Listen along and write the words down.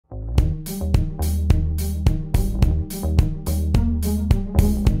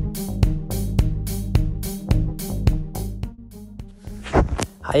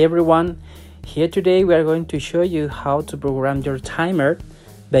Hi everyone, here today we are going to show you how to program your timer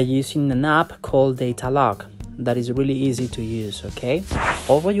by using an app called Data Log. That is really easy to use, okay?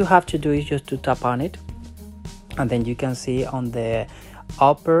 All what you have to do is just to tap on it, and then you can see on the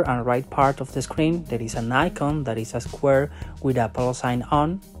upper and right part of the screen there is an icon that is a square with a plus sign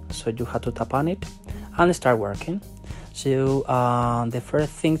on, so you have to tap on it and start working. So the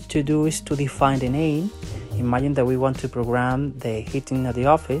first thing to do is to define the name. Imagine that we want to program the heating at the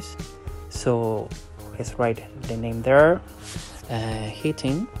office, so let's write the name there,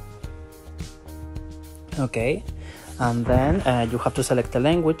 heating. Okay, and then you have to select the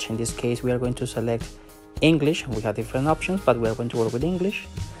language. In this case we are going to select English. We have different options, but we are going to work with English.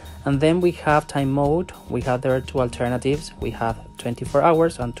 And then we have time mode. We have there two alternatives. We have 24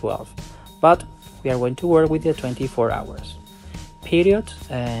 hours and 12, but we are going to work with the 24 hours. Period,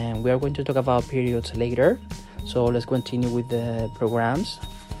 and we are going to talk about periods later. So let's continue with the programs.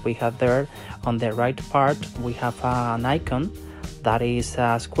 We have there on the right part we have an icon that is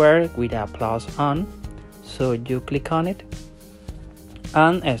a square with a plus on, so you click on it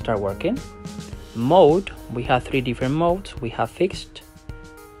and start working. Mode, we have three different modes. We have fixed,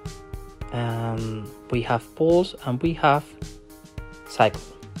 we have pulse, and we have cycle,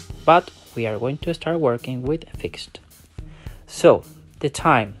 but we are going to start working with fixed. So the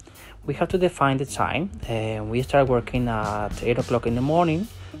time, we have to define the time, and we start working at 8 o'clock in the morning,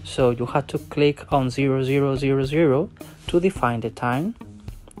 so you have to click on 0000 to define the time.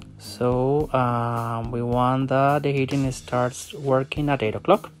 So we want that the heating starts working at 8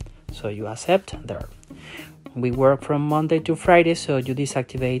 o'clock, so you accept there. We work from Monday to Friday, so you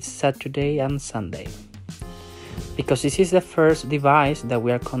deactivate Saturday and Sunday. Because this is the first device that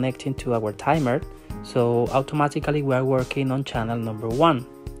we are connecting to our timer, so automatically we are working on channel number 1.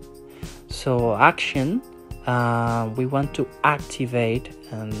 So action, we want to activate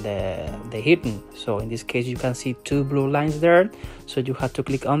the heating. So in this case you can see two blue lines there, so you have to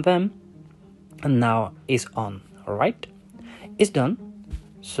click on them, and now it's on. All right, it's done.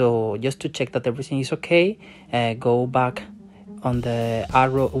 So just to check that everything is okay, go back on the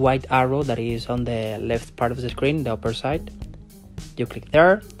arrow, white arrow that is on the left part of the screen, the upper side. You click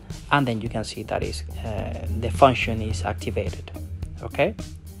there, and then you can see that is the function is activated. Okay,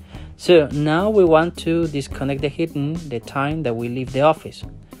 so now we want to disconnect the heating the time that we leave the office,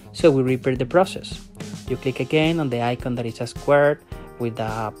 so we repeat the process. You click again on the icon that is a square with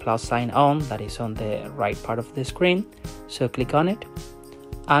a plus sign on, that is on the right part of the screen, so click on it,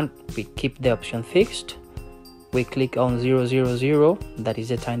 and we keep the option fixed. We click on 000, that is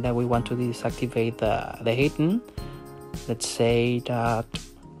the time that we want to deactivate the heating. Let's say that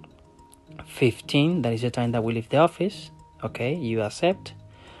 15, that is the time that we leave the office. Okay, you accept.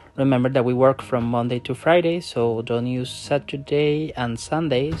 Remember that we work from Monday to Friday, so don't use Saturday and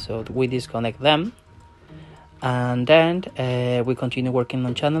Sunday, so we disconnect them. And then we continue working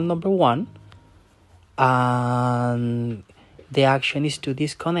on channel number 1, and the action is to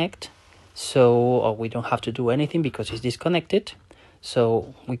disconnect, so we don't have to do anything because it's disconnected.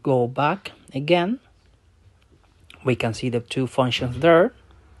 So we go back again. We can see the two functions there.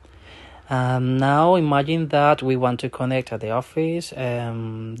 Now imagine that we want to connect at the office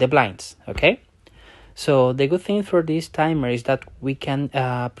the blinds. Okay, so the good thing for this timer is that we can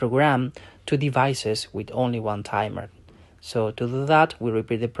program two devices with only one timer. So to do that, we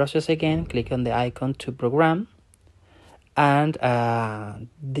repeat the process again. Click on the icon to program, and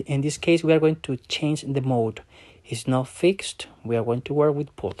in this case we are going to change the mode. It's not fixed, we are going to work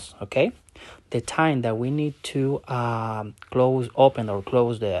with pulse. Okay, the time that we need to open or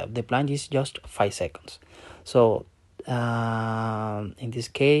close the blind is just 5 seconds. So in this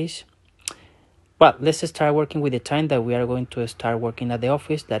case, well, let's start working with the time that we are going to start working at the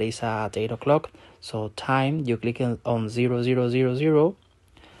office, that is at 8 o'clock. So time, you click on 0000,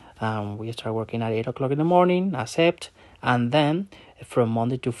 we start working at 8 o'clock in the morning, accept, and then from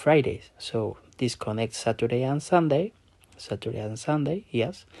Monday to Friday, so disconnect Saturday and Sunday,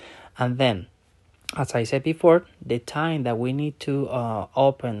 yes. And then, as I said before, the time that we need to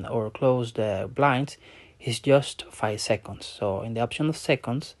open or close the blinds is just 5 seconds. So in the option of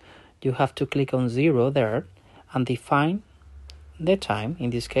seconds, you have to click on 0 there and define the time, in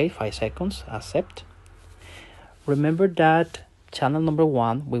this case 5 seconds, accept. Remember that channel number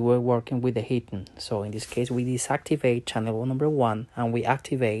 1, we were working with the heating, so in this case we deactivate channel number 1 and we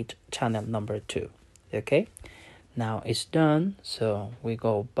activate channel number 2. Okay, now it's done, so we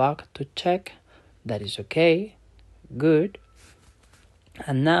go back to check that is okay, good.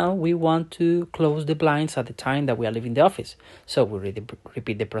 And now we want to close the blinds at the time that we are leaving the office, so we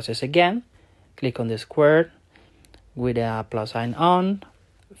repeat the process again. Click on the square with a plus sign on,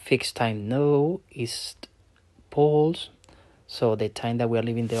 fixed time no is pulse. So the time that we are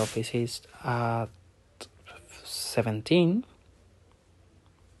leaving the office is at 17.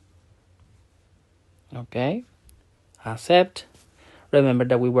 Okay, accept. Remember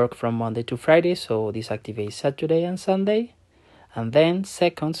that we work from Monday to Friday, so this activates Saturday and Sunday. And then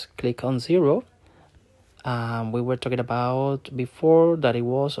seconds, click on 0. We were talking about before that it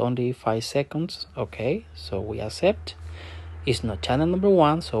was only 5 seconds. Okay, so we accept. It's not channel number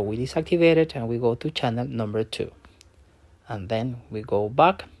 1, so we deactivate it and we go to channel number 2. And then we go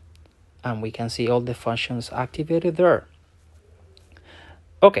back and we can see all the functions activated there.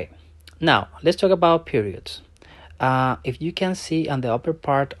 Okay, now let's talk about periods. If you can see on the upper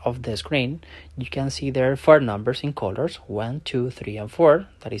part of the screen, you can see there are 4 numbers in colors, 1, 2, 3, and 4.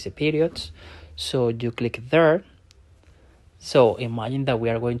 That is the periods. So you click there. So imagine that we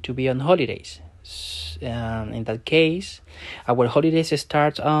are going to be on holidays. In that case, our holidays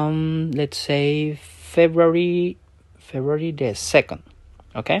start on, let's say, February the 2nd,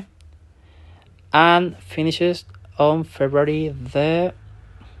 okay? And finishes on February the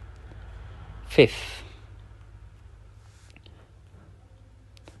 5th.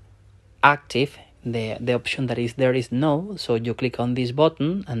 Active, the option that is there is no, so you click on this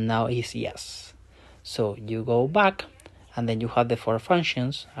button and now is yes. So you go back and then you have the 4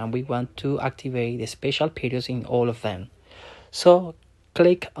 functions and we want to activate the special periods in all of them. So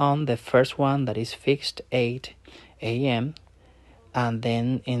click on the first one that is fixed 8 a.m. and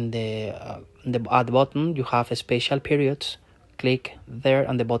then in at the bottom you have special periods. Click there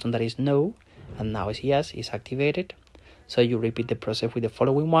on the button that is no and now is yes, is activated. So you repeat the process with the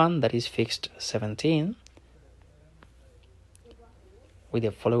following one that is fixed 17. With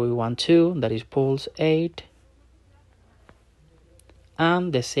the following one too, that is pulse 8.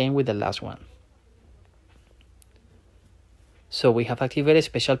 And the same with the last one. So we have activated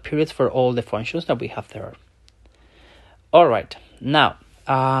special periods for all the functions that we have there. Alright, now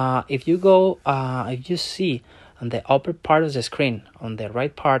if you see on the upper part of the screen, on the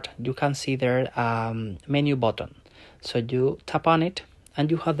right part, you can see there menu button. So you tap on it and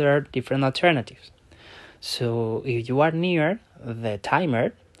you have there different alternatives. So if you are near the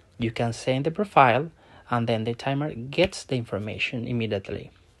timer, you can send the profile and then the timer gets the information immediately.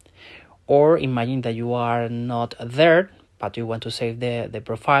 Or imagine that you are not there, but you want to save the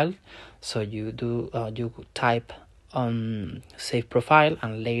profile. So you type on save profile,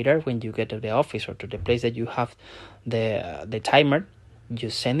 and later when you get to the office or to the place that you have the timer, you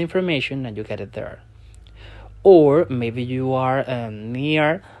send information and you get it there. Or maybe you are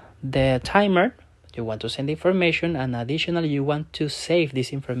near the timer, you want to send information, and additionally you want to save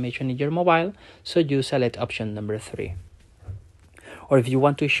this information in your mobile, so you select option number 3. Or if you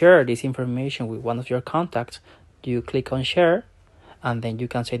want to share this information with one of your contacts, you click on share, and then you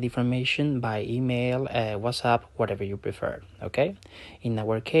can send information by email, WhatsApp, whatever you prefer, okay? In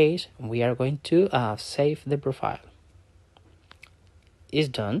our case, we are going to save the profile. It's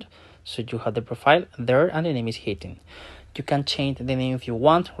done. So you have the profile there and the name is hidden. You can change the name if you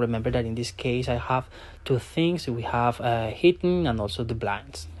want. Remember that in this case I have 2 things. We have hidden and also the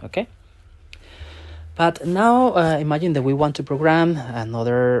blinds, okay? But now imagine that we want to program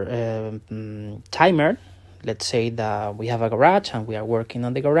another timer. Let's say that we have a garage and we are working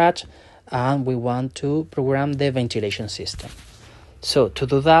on the garage and we want to program the ventilation system. So to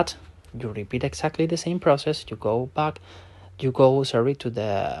do that, you repeat exactly the same process. You go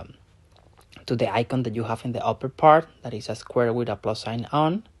to the icon that you have in the upper part, that is a square with a plus sign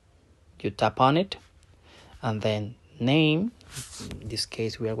on. You tap on it and then name. In this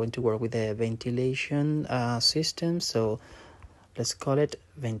case we are going to work with the ventilation system, so let's call it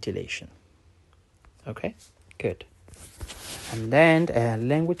ventilation. Okay, good. And then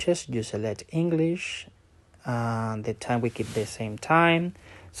languages, you select English. The time we keep the same time.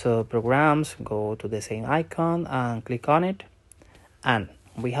 So programs, go to the same icon and click on it. And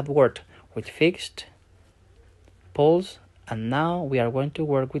we have worked with fixed, pulse, and now we are going to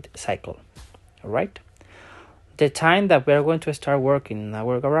work with cycle. All right. The time that we are going to start working in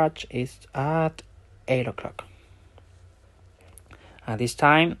our garage is at 8 o'clock. At this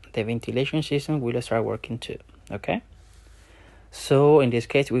time, the ventilation system will start working too. Okay. So in this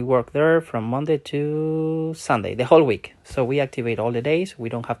case, we work there from Monday to Sunday, the whole week. So we activate all the days. We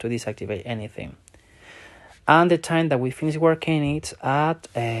don't have to deactivate anything. And the time that we finish working is at,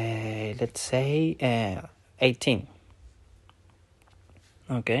 let's say, 18.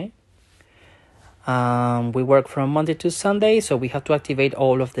 Okay. We work from Monday to Sunday, so we have to activate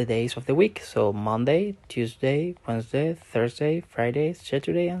all of the days of the week. So Monday, Tuesday, Wednesday, Thursday, Friday,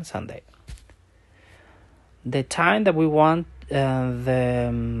 Saturday, and Sunday. The time that we want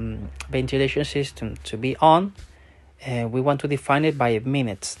the ventilation system to be on, we want to define it by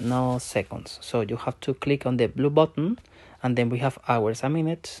minutes, no seconds. So you have to click on the blue button, and then we have hours and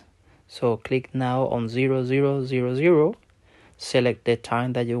minutes. So click now on 0000, select the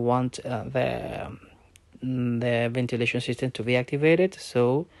time that you want the ventilation system to be activated.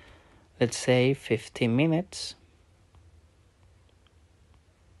 So let's say 15 minutes.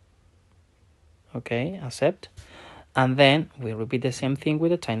 Okay, accept. And then we repeat the same thing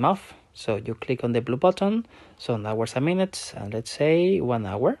with the time off. So you click on the blue button, so hours and minutes, and let's say 1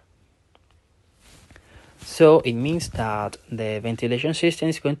 hour. So it means that the ventilation system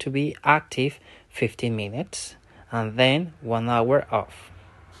is going to be active 15 minutes and then 1 hour off.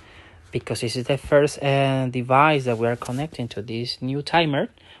 Because this is the first device that we are connecting to this new timer,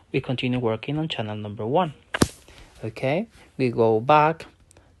 we continue working on channel number 1. Okay, we go back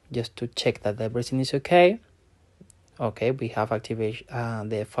just to check that everything is okay. Okay, we have activation,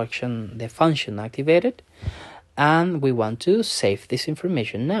 the function activated, and we want to save this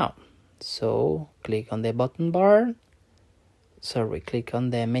information now. So click on the click on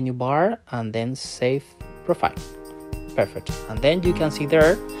the menu bar and then save profile. Perfect. And then you can see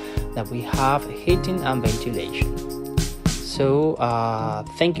there that we have heating and ventilation. So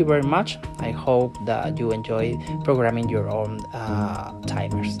thank you very much. I hope that you enjoy programming your own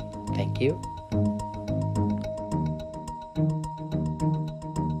timers. Thank you.